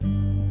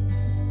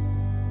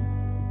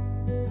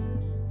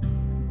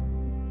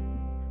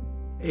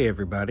Hey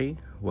everybody,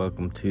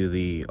 welcome to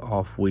the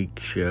off-week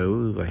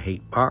show, The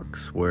Hate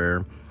Box,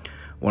 where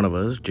one of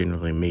us,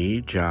 generally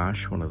me,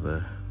 Josh, one of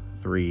the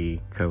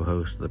three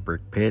co-hosts of the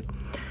Brick Pit,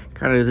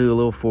 kind of do a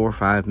little 4 or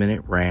 5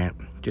 minute rant,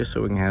 just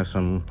so we can have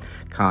some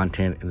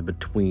content in the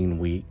between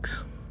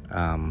weeks.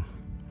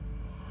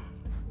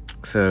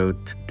 So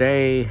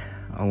today,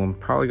 I'm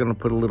probably going to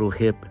put a little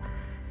hip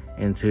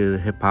into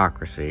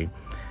hypocrisy,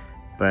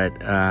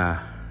 but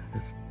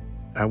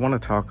I want to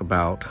talk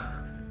about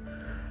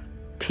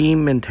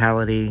team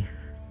mentality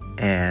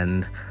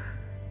and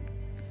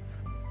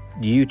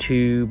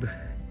YouTube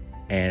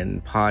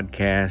and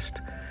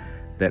podcast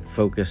that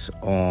focus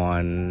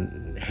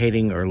on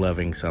hating or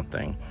loving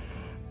something.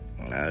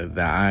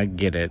 I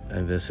get it.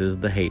 This is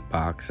the hate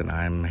box and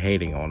I'm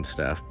hating on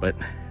stuff, but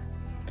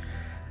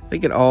I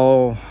think it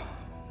all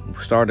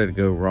started to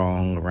go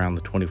wrong around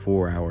the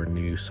 24-hour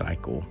news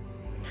cycle,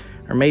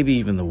 or maybe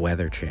even the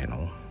Weather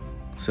Channel.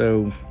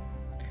 So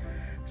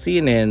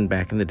CNN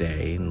back in the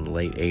day, in the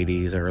late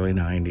 80s, early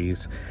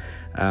 90s,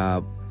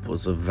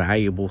 was a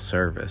valuable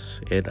service.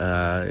 It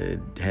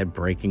had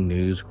breaking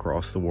news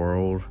across the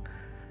world.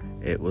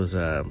 It was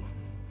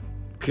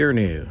pure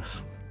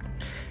news.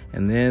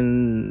 And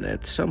then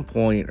at some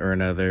point or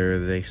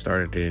another, they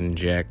started to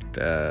inject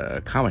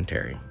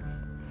commentary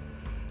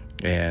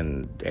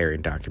and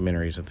airing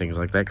documentaries and things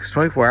like that. Because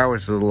 24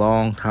 hours is a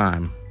long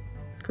time.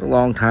 It's a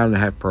long time to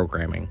have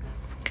programming.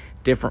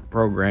 Different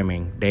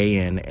programming day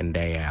in and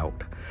day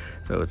out.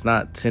 So it's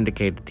not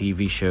syndicated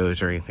TV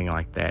shows or anything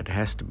like that. It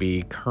has to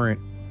be current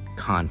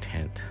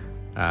content,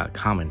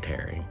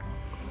 commentary.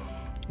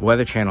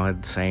 Weather Channel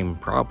had the same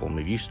problem.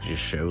 It used to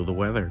just show the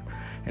weather,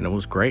 and it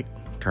was great.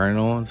 Turn it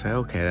on and say,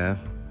 okay.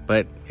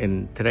 But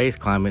in today's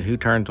climate, who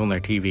turns on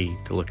their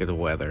TV to look at the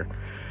weather?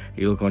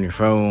 You look on your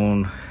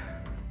phone.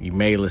 You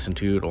may listen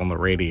to it on the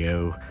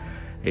radio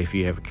if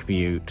you have a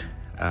commute.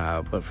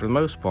 But for the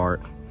most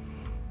part,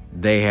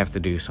 they have to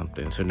do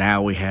something. So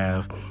now we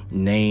have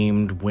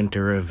named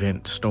winter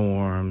event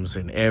storms,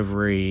 and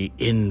every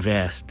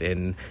invest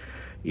in,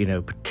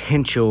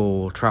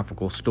 potential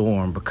tropical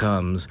storm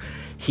becomes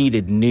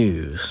heated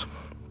news.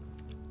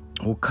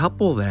 We'll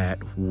couple that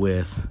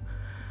with,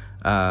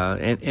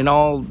 and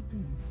all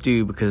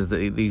do because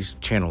these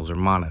channels are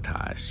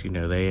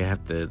monetized. They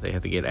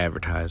have to get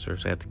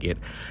advertisers. They have to get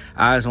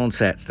eyes on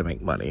sets to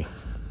make money.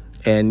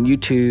 And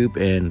YouTube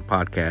and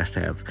podcast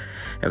have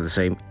the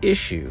same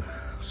issue.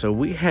 So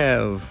we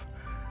have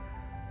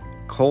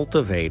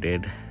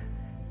cultivated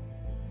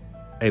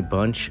a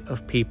bunch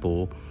of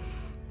people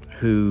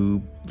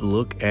who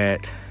look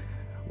at,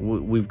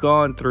 we've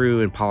gone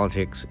through, and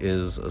politics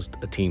is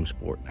a team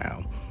sport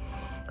now.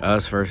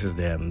 Us versus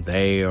them.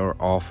 They are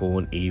awful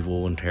and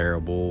evil and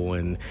terrible,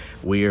 and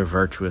we are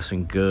virtuous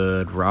and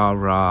good. Rah,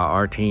 rah,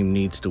 our team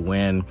needs to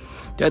win.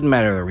 Doesn't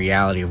matter the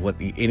reality of what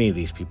any of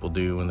these people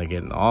do when they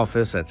get in the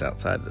office. That's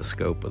outside the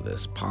scope of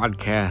this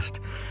podcast.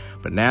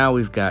 But now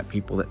we've got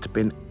people that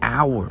spend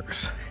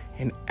hours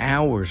and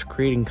hours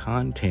creating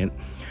content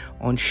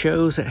on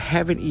shows that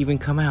haven't even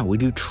come out. We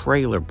do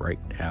trailer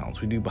breakdowns.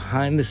 We do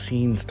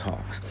behind-the-scenes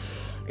talks.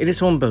 It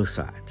is on both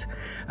sides,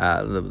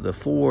 the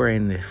for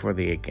and for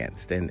the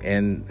against.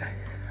 And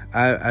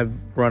I've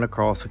run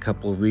across a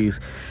couple of these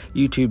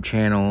YouTube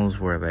channels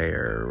where they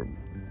are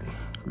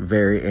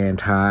very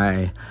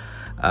anti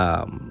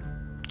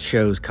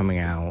shows coming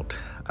out,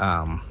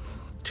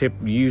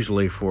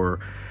 usually for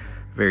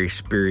very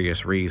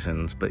spurious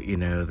reasons, but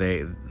they,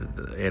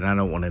 and I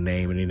don't want to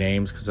name any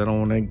names because I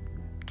don't want to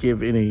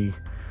give any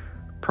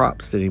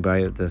props to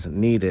anybody that doesn't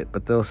need it,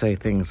 but they'll say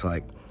things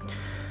like,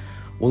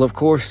 well, of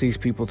course these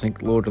people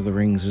think Lord of the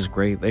Rings is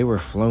great. They were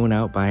flown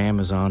out by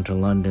Amazon to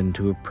London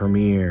to a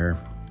premiere,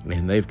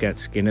 and they've got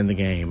skin in the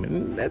game.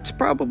 And that's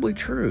probably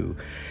true.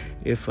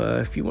 If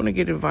you want to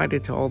get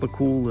invited to all the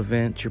cool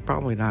events, you're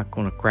probably not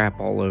going to crap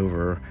all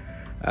over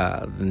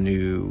the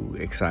new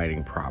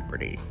exciting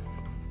property.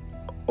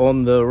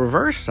 On the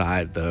reverse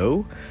side,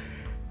 though,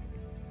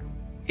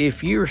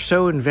 if you're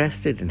so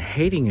invested in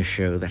hating a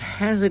show that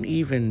hasn't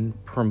even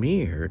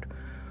premiered,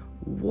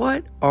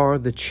 what are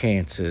the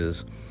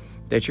chances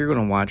that you're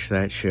going to watch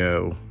that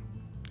show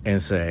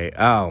and say,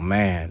 oh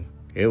man,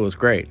 it was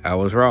great, I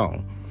was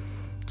wrong.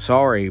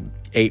 Sorry,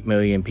 8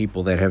 million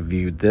people that have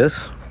viewed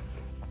this.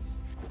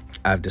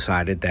 I've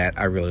decided that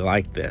I really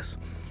like this.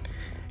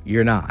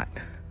 You're not,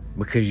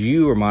 because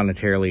you are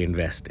monetarily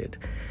invested.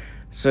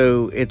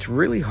 So it's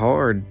really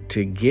hard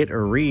to get a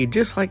read,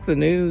 just like the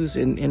news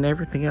and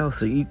everything else.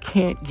 So you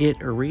can't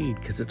get a read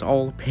because it's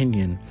all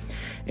opinion,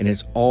 and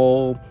it's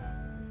all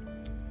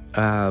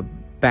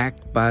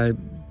backed by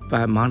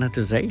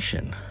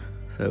monetization.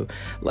 So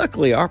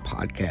luckily our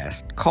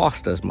podcast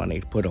cost us money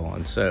to put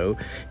on, so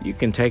you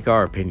can take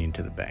our opinion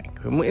to the bank.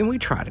 And we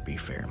try to be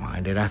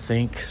fair-minded, I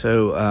think.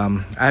 So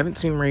I haven't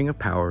seen Ring of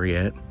Power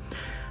yet.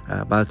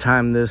 By the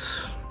time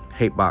this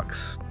hate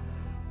box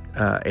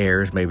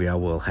airs, maybe I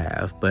will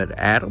have. But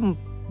Adam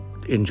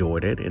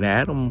enjoyed it, and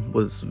Adam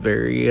was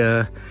very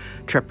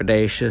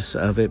trepidatious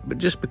of it, but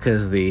just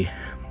because the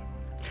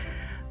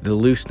the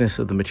looseness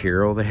of the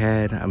material they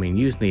had. I mean,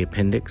 using the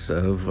appendix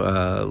of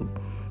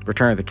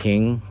Return of the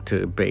King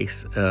to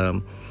base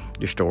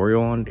your story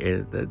on,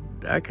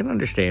 I can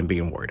understand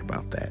being worried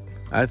about that.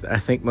 I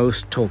think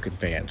most Tolkien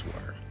fans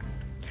were.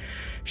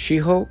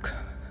 She-Hulk,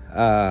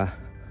 I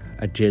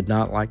did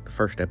not like the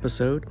first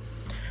episode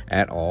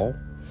at all.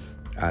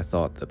 I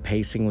thought the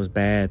pacing was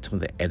bad. Some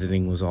of the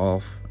editing was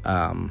off.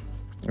 And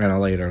I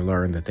later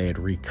learned that they had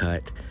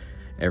recut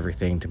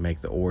everything to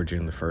make the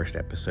origin of the first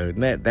episode.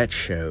 And that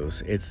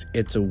shows.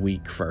 It's a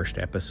weak first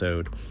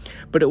episode.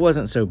 But it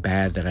wasn't so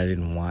bad that I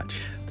didn't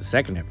watch the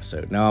second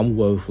episode. Now, I'm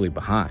woefully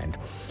behind.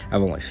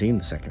 I've only seen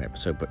the second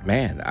episode. But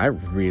man, I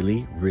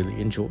really, really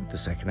enjoyed the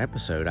second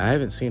episode. I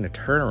haven't seen a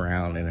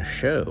turnaround in a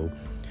show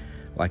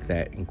like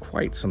that in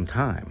quite some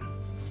time.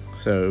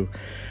 So,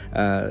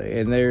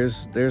 and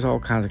there's all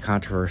kinds of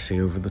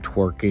controversy over the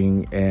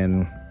twerking,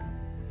 and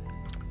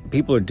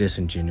people are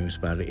disingenuous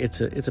about it.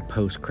 It's a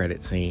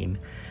post-credit scene.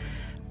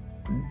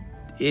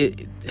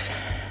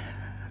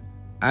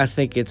 I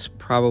think it's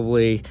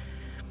probably,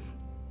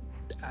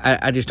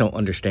 I just don't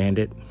understand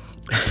it.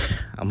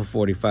 I'm a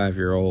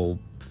 45-year-old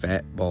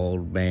fat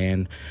bald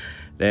man.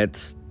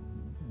 That's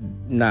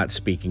not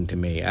speaking to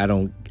me.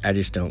 I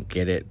just don't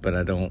get it. But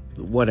I don't.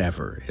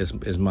 Whatever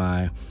is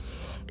my.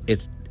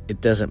 It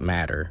doesn't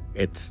matter.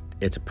 It's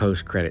a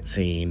post-credit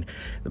scene.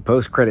 The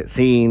post-credit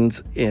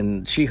scenes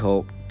in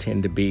She-Hulk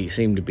seem to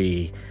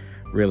be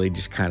really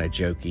just kind of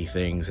jokey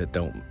things that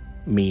don't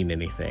mean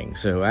anything.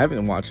 So I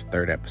haven't watched the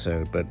third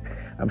episode, but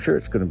I'm sure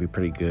it's going to be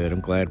pretty good.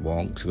 I'm glad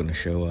Wonk's going to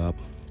show up.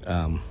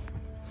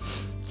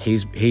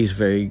 He's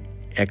very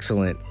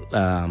excellent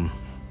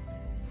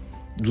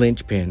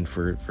linchpin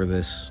for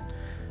this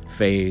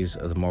phase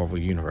of the Marvel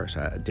Universe.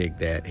 I dig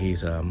that. He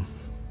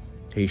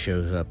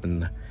shows up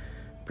in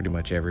pretty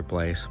much every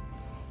place.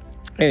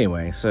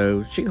 Anyway,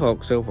 so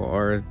She-Hulk so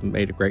far has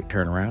made a great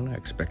turnaround. I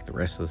expect the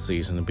rest of the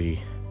season to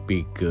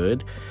be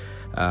good.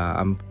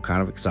 I'm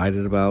kind of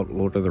excited about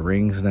Lord of the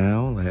Rings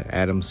now.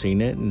 Adam's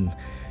seen it and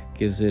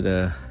gives it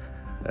a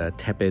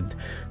tepid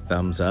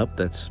thumbs up.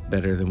 That's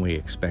better than we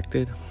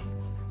expected.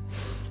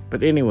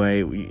 But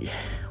anyway,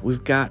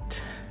 we've got,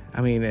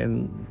 I mean,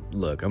 and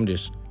look, I'm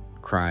just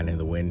crying in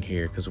the wind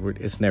here because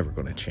it's never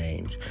going to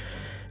change.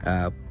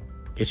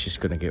 It's just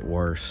going to get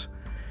worse.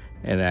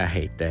 And I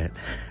hate that.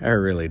 I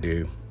really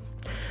do.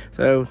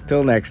 So,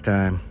 till next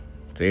time.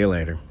 See you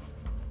later.